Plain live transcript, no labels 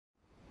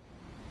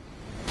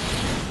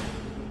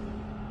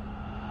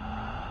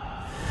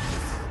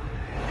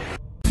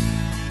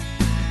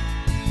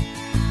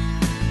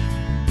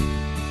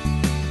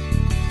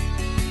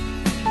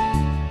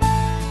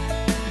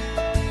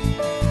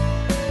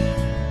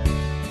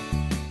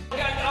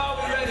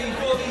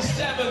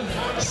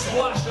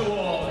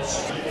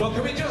Well,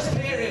 can we just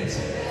hear it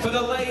for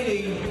the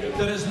lady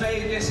that has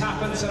made this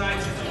happen tonight?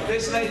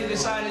 This lady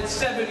decided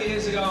 7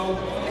 years ago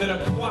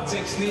that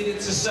aquatics needed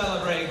to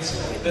celebrate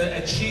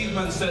the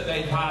achievements that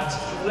they've had.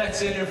 Let's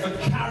hear it for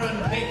Karen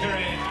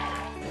Pickering.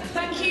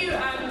 Thank you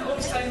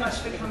all so much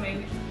for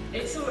coming.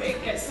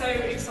 It gets so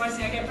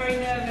exciting. I get very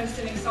nervous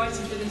and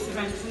excited for this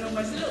event and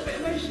almost a little bit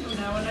emotional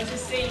now when I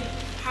just see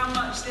how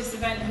much this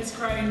event has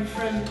grown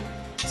from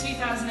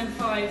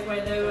 2005,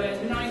 where there were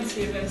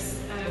 90 of us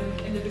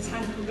in the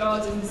Botanical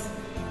Gardens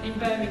in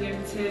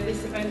Birmingham, to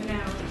this event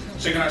now.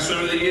 Pickering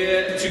Swimmer of the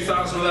Year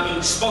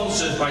 2011,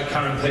 sponsored by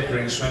Karen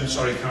Pickering Swim.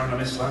 Sorry Karen, I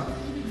missed that.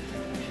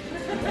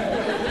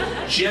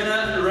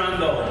 Jenna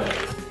Randall.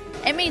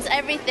 It means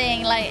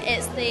everything. Like,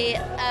 it's the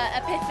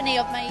epiphany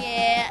of my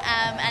year,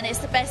 and it's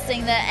the best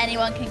thing that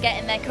anyone can get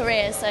in their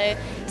career, so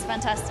it's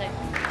fantastic.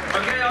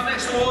 Okay, our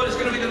next award is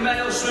going to be the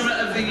Male Swimmer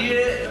of the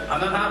Year,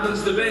 and that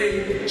happens to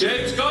be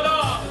James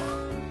Goddard.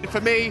 For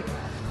me,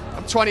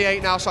 I'm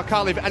 28 now, so I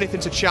can't leave anything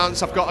to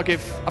chance. I've got to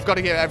give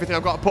everything.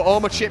 I've got to put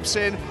all my chips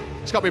in.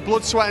 It's got to be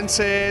blood, sweat and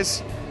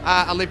tears,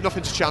 and leave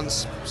nothing to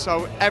chance.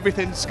 So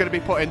everything's going to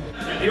be put in.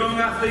 Young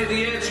Athlete of the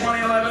Year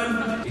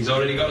 2011. He's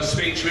already got a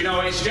speech. We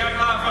know it's Jack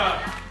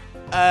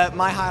Laffer.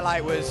 My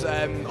highlight was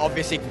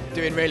obviously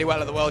doing really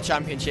well at the World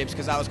Championships,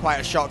 because that was quite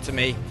a shock to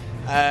me.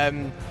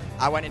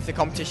 I went into the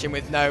competition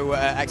with no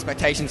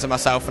expectations of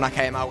myself, and I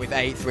came out with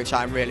 8th, which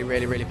I'm really,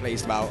 really, really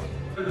pleased about.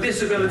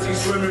 Disability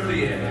Swimmer of the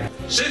Year,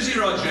 Susie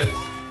Rogers.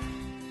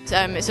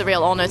 It's a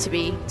real honour to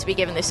be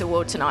given this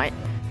award tonight.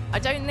 I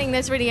don't think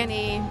there's really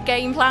any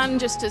game plan,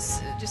 just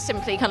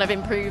simply kind of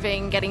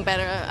improving, getting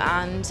better.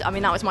 And I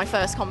mean, that was my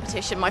first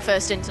competition, my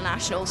first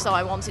international, so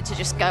I wanted to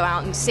just go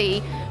out and see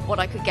what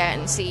I could get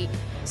and see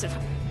sort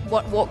of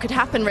what could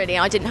happen, really.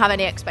 I didn't have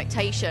any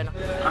expectation.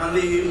 And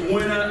the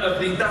winner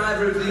of the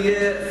Diver of the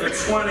Year for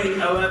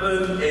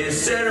 2011 is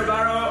Sarah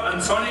Barrow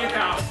and Tonya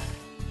Cow.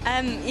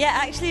 Yeah,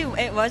 actually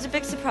it was a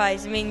big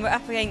surprise. I mean, we're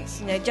up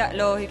against Jack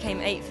Law, who came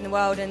 8th in the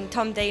world, and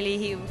Tom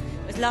Daly, who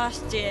was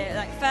last year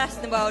like 1st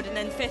in the world and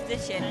then 5th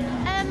this year.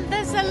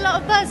 There's a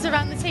lot of buzz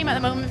around the team at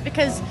the moment,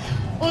 because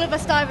all of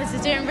us divers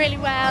are doing really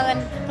well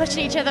and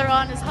pushing each other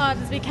on as hard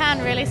as we can,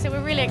 really, so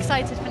we're really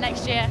excited for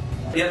next year.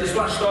 Yeah, the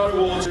Splash Star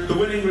Awards, the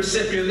winning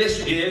recipient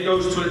this year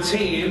goes to a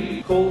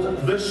team called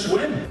The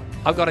Swim.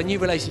 I've got a new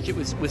relationship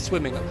with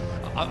swimming.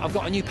 I've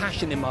got a new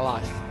passion in my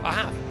life. I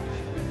have.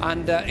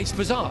 And it's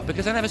bizarre,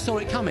 because I never saw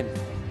it coming.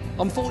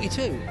 I'm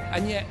 42,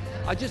 and yet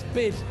I just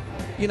bid,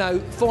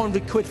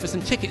 400 quid for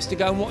some tickets to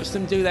go and watch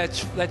them do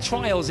their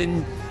trials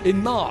in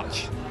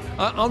March.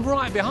 I'm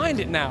right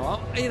behind it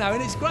now,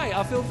 and it's great.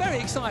 I feel very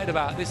excited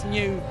about this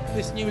new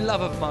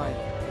love of mine.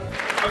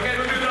 Okay,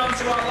 we're moving on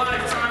to our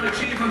Lifetime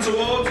Achievement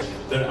Award.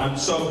 I'm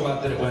so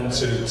glad that it went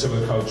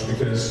to a coach,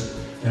 because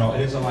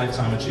it is a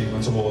Lifetime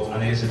Achievement Award,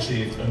 and he has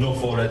achieved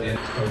enough already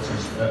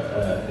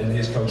in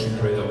his coaching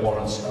career that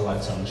warrants a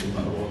Lifetime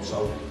Achievement Award.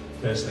 So,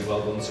 personally,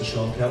 well done to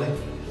Sean Kelly.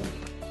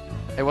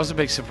 It was a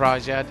big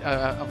surprise, yeah.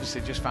 I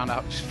obviously just found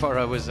out just before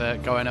I was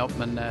going up,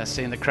 and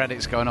seeing the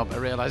credits going up, I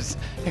realised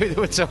who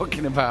they were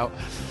talking about.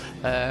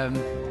 A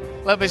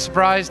little bit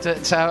surprised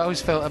that I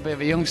always felt a bit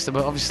of a youngster,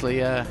 but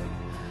obviously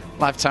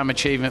Lifetime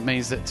Achievement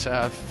means that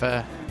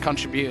I've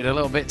contributed a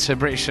little bit to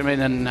British swimming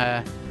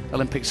and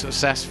Olympic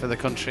success for the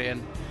country,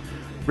 and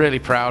really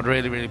proud,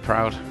 really, really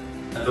proud.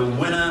 The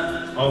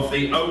winner of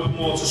the Open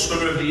Water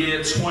Swimmer of the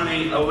Year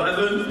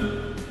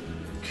 2011,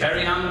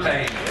 Keri-Anne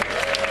Payne.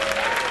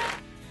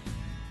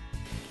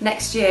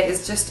 Next year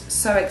is just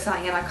so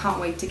exciting, and I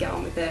can't wait to get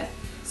on with it.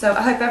 So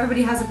I hope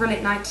everybody has a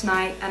brilliant night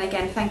tonight, and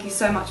again, thank you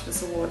so much for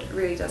this award. It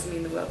really does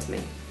mean the world to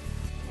me.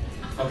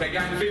 Okay,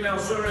 gang, Female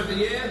Swimmer of the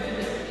Year,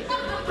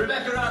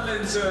 Rebecca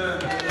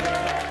Adlinson.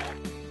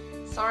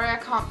 Sorry I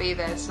can't be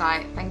there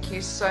tonight. Thank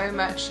you so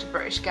much to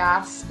British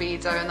Gas,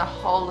 Speedo and the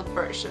whole of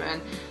British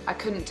Swimming. I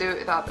couldn't do it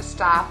without the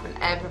staff and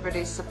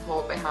everybody's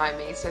support behind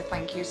me, so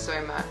thank you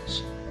so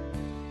much.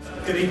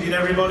 Good evening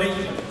everybody.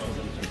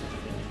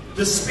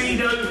 The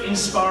Speedo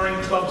Inspiring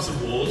Clubs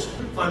Award,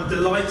 I'm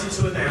delighted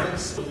to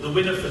announce the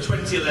winner for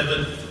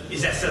 2011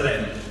 is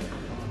SLM.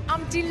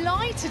 I'm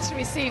delighted to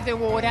receive the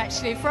award,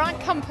 actually. For our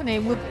company,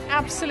 we're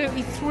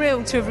absolutely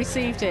thrilled to have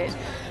received it.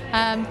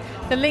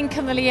 The link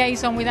and the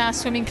liaison with our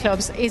swimming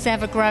clubs is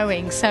ever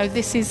growing, so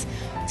this is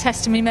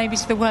testimony maybe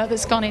to the work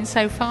that's gone in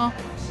so far.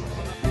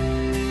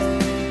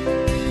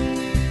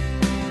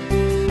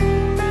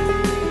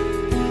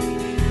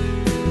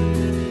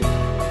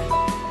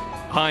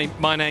 Hi,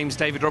 my name's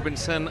David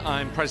Robinson.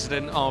 I'm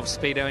president of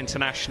Speedo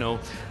International,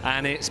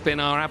 and it's been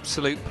our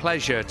absolute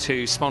pleasure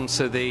to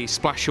sponsor the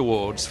Splash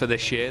Awards for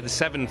this year, the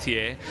 7th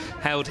year,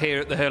 held here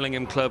at the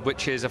Hurlingham Club,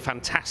 which is a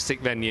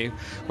fantastic venue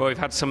where we've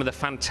had some of the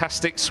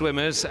fantastic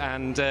swimmers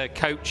and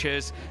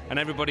coaches and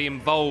everybody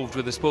involved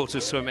with the sport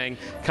of swimming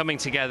coming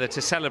together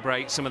to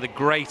celebrate some of the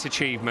great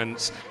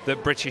achievements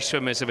that British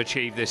swimmers have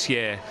achieved this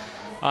year.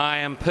 I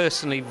am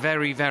personally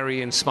very,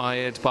 very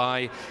inspired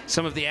by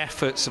some of the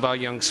efforts of our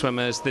young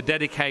swimmers, the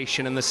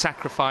dedication and the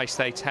sacrifice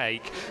they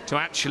take to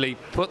actually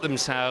put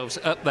themselves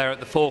up there at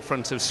the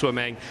forefront of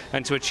swimming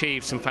and to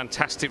achieve some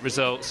fantastic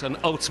results, and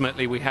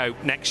ultimately we hope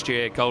next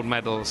year gold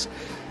medals.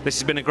 This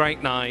has been a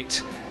great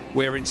night.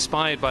 We're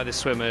inspired by the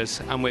swimmers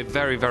and we're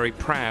very, very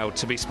proud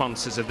to be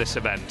sponsors of this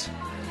event.